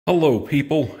Hello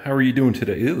people, how are you doing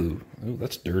today? Ew,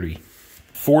 that's dirty.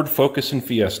 Ford Focus and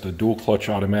Fiesta dual clutch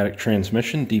automatic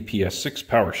transmission, DPS6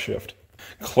 power shift.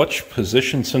 Clutch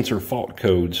position sensor fault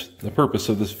codes. The purpose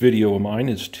of this video of mine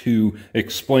is to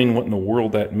explain what in the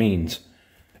world that means.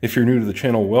 If you're new to the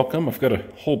channel, welcome. I've got a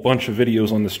whole bunch of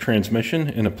videos on this transmission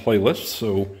in a playlist,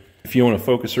 so if you own a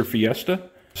Focus or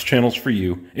Fiesta, this channel's for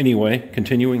you. Anyway,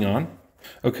 continuing on.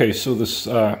 Okay, so this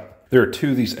there are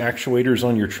two of these actuators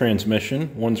on your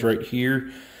transmission. One's right here.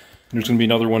 There's going to be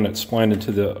another one that's splined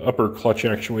into the upper clutch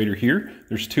actuator here.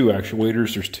 There's two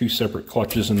actuators. There's two separate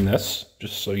clutches in this,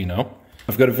 just so you know.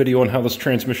 I've got a video on how this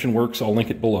transmission works. I'll link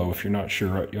it below if you're not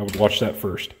sure. I would watch that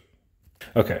first.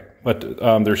 Okay, but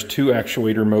there's two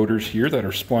actuator motors here that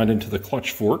are splined into the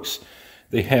clutch forks.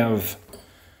 They have,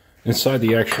 inside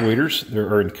the actuators,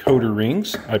 there are encoder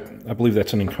rings. I believe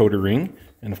that's an encoder ring.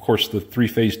 And of course the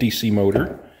three-phase DC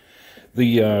motor.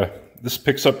 This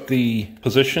picks up the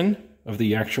position of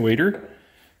the actuator,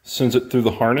 sends it through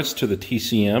the harness to the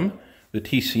TCM. The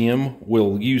TCM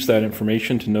will use that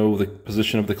information to know the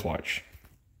position of the clutch.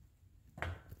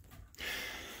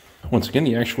 Once again,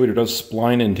 the actuator does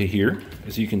spline into here,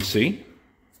 as you can see.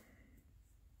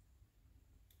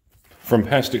 From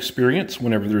past experience,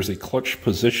 whenever there's a clutch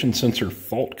position sensor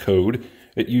fault code,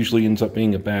 it usually ends up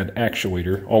being a bad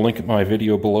actuator. I'll link my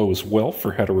video below as well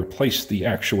for how to replace the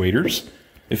actuators.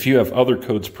 If you have other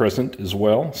codes present as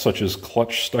well, such as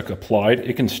clutch stuck applied,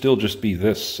 it can still just be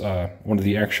this, one of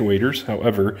the actuators.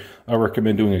 However, I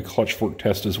recommend doing a clutch fork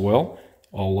test as well.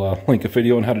 I'll link a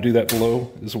video on how to do that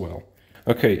below as well.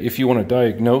 Okay, if you want to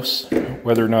diagnose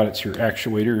whether or not it's your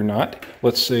actuator or not,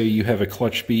 let's say you have a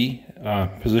clutch B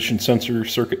position sensor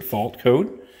circuit fault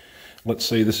code. Let's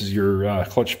say this is your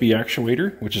clutch B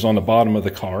actuator, which is on the bottom of the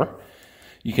car.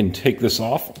 You can take this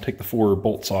off, take the four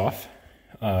bolts off,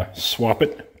 swap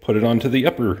it, put it onto the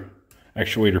upper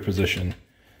actuator position.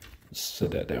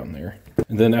 Set that down there.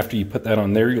 And then after you put that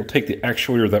on there, you'll take the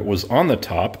actuator that was on the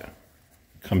top,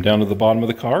 come down to the bottom of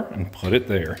the car, and put it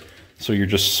there. So you're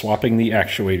just swapping the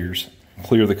actuators.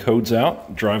 Clear the codes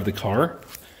out, drive the car,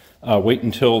 wait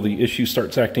until the issue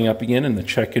starts acting up again and the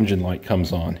check engine light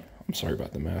comes on. I'm sorry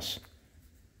about the mess.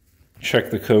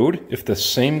 Check the code. If the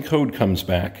same code comes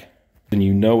back, then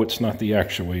you know it's not the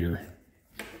actuator.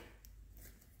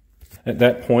 At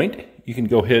that point, you can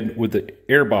go ahead with the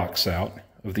air box out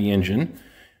of the engine.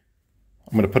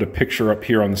 I'm going to put a picture up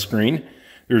here on the screen.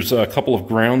 There's a couple of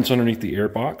grounds underneath the air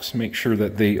box. Make sure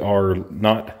that they are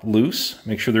not loose.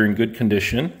 Make sure they're in good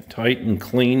condition, tight and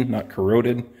clean, not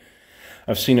corroded.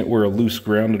 I've seen it where a loose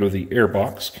ground under the air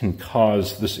box can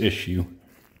cause this issue.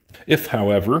 If,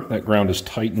 however, that ground is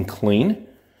tight and clean,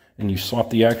 and you swap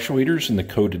the actuators and the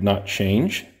code did not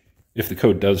change, if the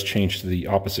code does change to the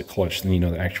opposite clutch, then you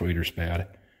know the actuator's bad.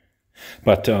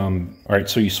 But, all right,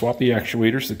 so you swap the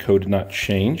actuators, the code did not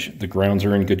change, the grounds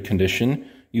are in good condition,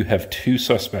 you have two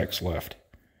suspects left.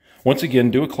 Once again,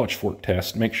 do a clutch fork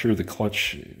test, make sure the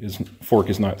clutch fork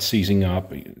is not seizing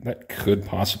up. That could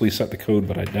possibly set the code,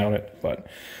 but I doubt it. But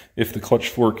if the clutch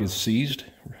fork is seized,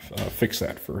 fix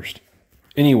that first.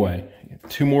 Anyway,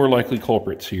 two more likely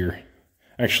culprits here.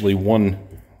 Actually, one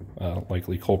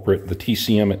likely culprit, the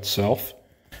TCM itself.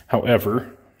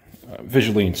 However,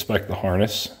 visually inspect the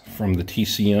harness from the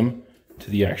TCM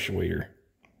to the actuator.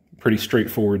 Pretty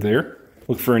straightforward there.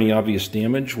 Look for any obvious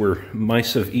damage where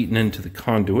mice have eaten into the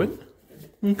conduit.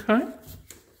 Okay.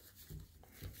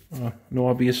 No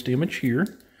obvious damage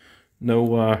here.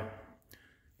 No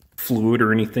fluid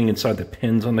or anything inside the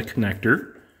pins on the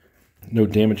connector. No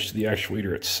damage to the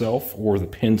actuator itself or the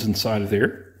pins inside of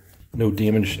there. No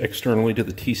damage externally to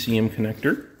the TCM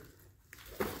connector.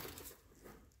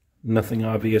 Nothing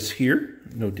obvious here.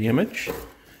 No damage.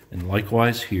 And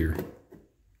likewise here.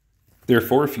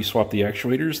 Therefore, if you swap the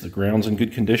actuators, the ground's in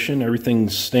good condition,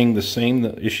 everything's staying the same,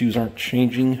 the issues aren't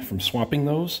changing from swapping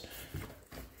those,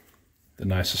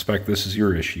 then I suspect this is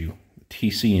your issue.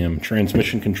 TCM,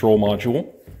 Transmission Control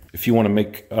Module. If you want to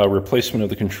make a replacement of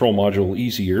the control module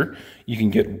easier, you can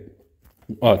get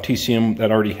TCM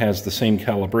that already has the same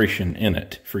calibration in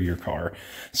it for your car.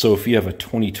 So if you have a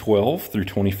 2012 through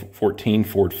 2014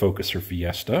 Ford Focus or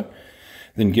Fiesta,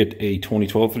 then get a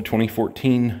 2012 through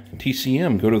 2014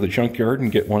 TCM. Go to the junkyard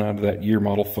and get one out of that year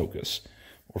model Focus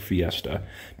or Fiesta,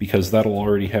 because that'll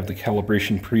already have the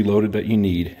calibration preloaded that you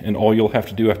need. And all you'll have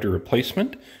to do after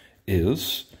replacement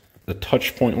is the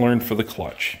touch point learn for the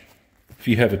clutch. If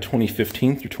you have a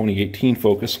 2015 through 2018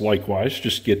 Focus, likewise,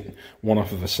 just get one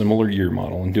off of a similar year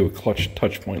model and do a clutch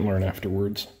touch point learn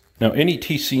afterwards. Now, any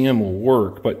TCM will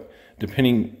work, but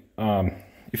depending,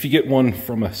 if you get one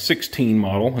from a 16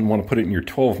 model and want to put it in your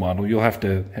 12 model, you'll have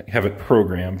to have it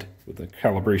programmed. with the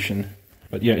calibration.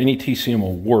 But yeah, any TCM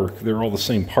will work. They're all the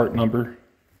same part number.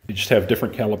 They just have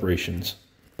different calibrations.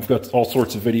 I've got all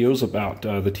sorts of videos about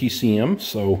the TCM,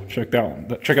 so check out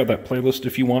that playlist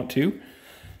if you want to.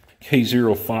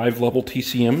 K05 level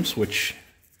TCMs, which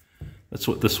that's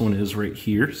what this one is right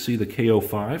here. See the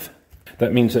K05?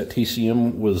 That means that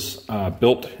TCM was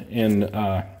built and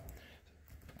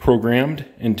programmed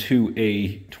into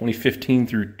a 2015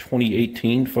 through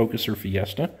 2018 Focus or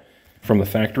Fiesta from the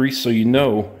factory, so you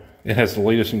know it has the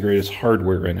latest and greatest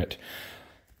hardware in it.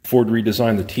 Ford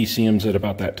redesigned the TCMs at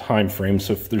about that time frame,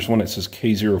 so if there's one that says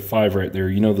K05 right there,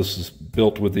 you know this is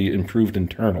built with the improved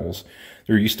internals.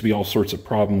 There used to be all sorts of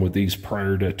problem with these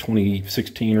prior to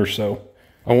 2016 or so.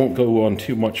 I won't go on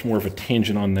too much more of a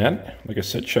tangent on that. Like I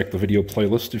said, check the video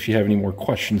playlist if you have any more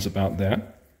questions about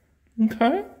that.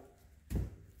 Okay?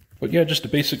 But yeah, just a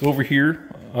basic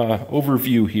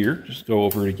overview here. Just go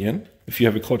over it again. If you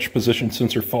have a clutch position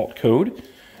sensor fault code,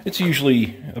 it's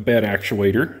usually a bad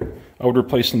actuator. I would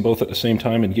replace them both at the same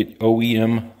time and get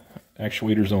OEM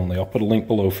actuators only. I'll put a link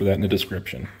below for that in the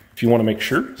description. If you want to make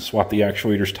sure, swap the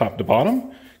actuators top to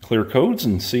bottom, clear codes,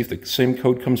 and see if the same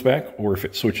code comes back, or if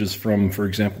it switches from, for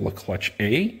example, a clutch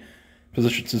A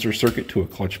position sensor circuit to a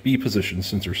clutch B position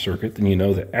sensor circuit, then you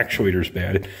know the actuator is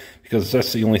bad, because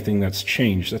that's the only thing that's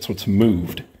changed. That's what's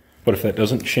moved. But if that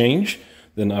doesn't change,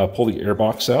 then pull the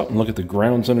airbox out and look at the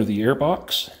grounds under the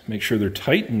airbox. Make sure they're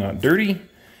tight and not dirty.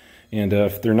 And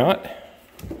if they're not,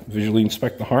 visually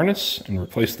inspect the harness and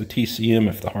replace the TCM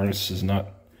if the harness is not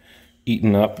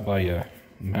eaten up by a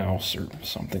mouse or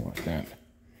something like that.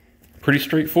 Pretty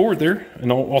straightforward there. And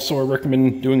also I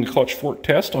recommend doing a clutch fork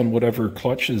test on whatever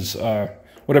clutch is,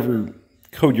 whatever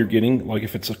code you're getting. Like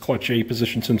if it's a clutch A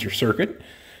position sensor circuit,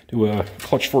 do a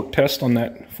clutch fork test on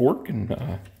that fork.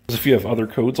 And if you have other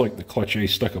codes like the clutch A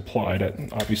stuck applied,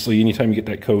 obviously anytime you get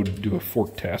that code, do a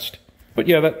fork test. But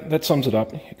yeah, that sums it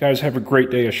up. Guys, have a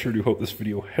great day. I sure do hope this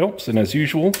video helps. And as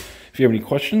usual, if you have any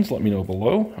questions, let me know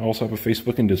below. I also have a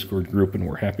Facebook and Discord group, and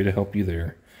we're happy to help you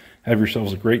there. Have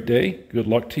yourselves a great day. Good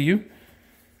luck to you.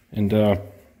 And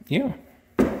yeah.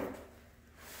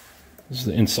 This is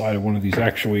the inside of one of these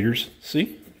actuators.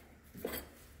 See?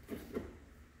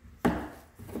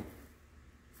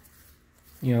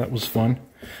 Yeah, that was fun.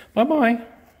 Bye-bye.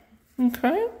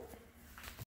 Okay.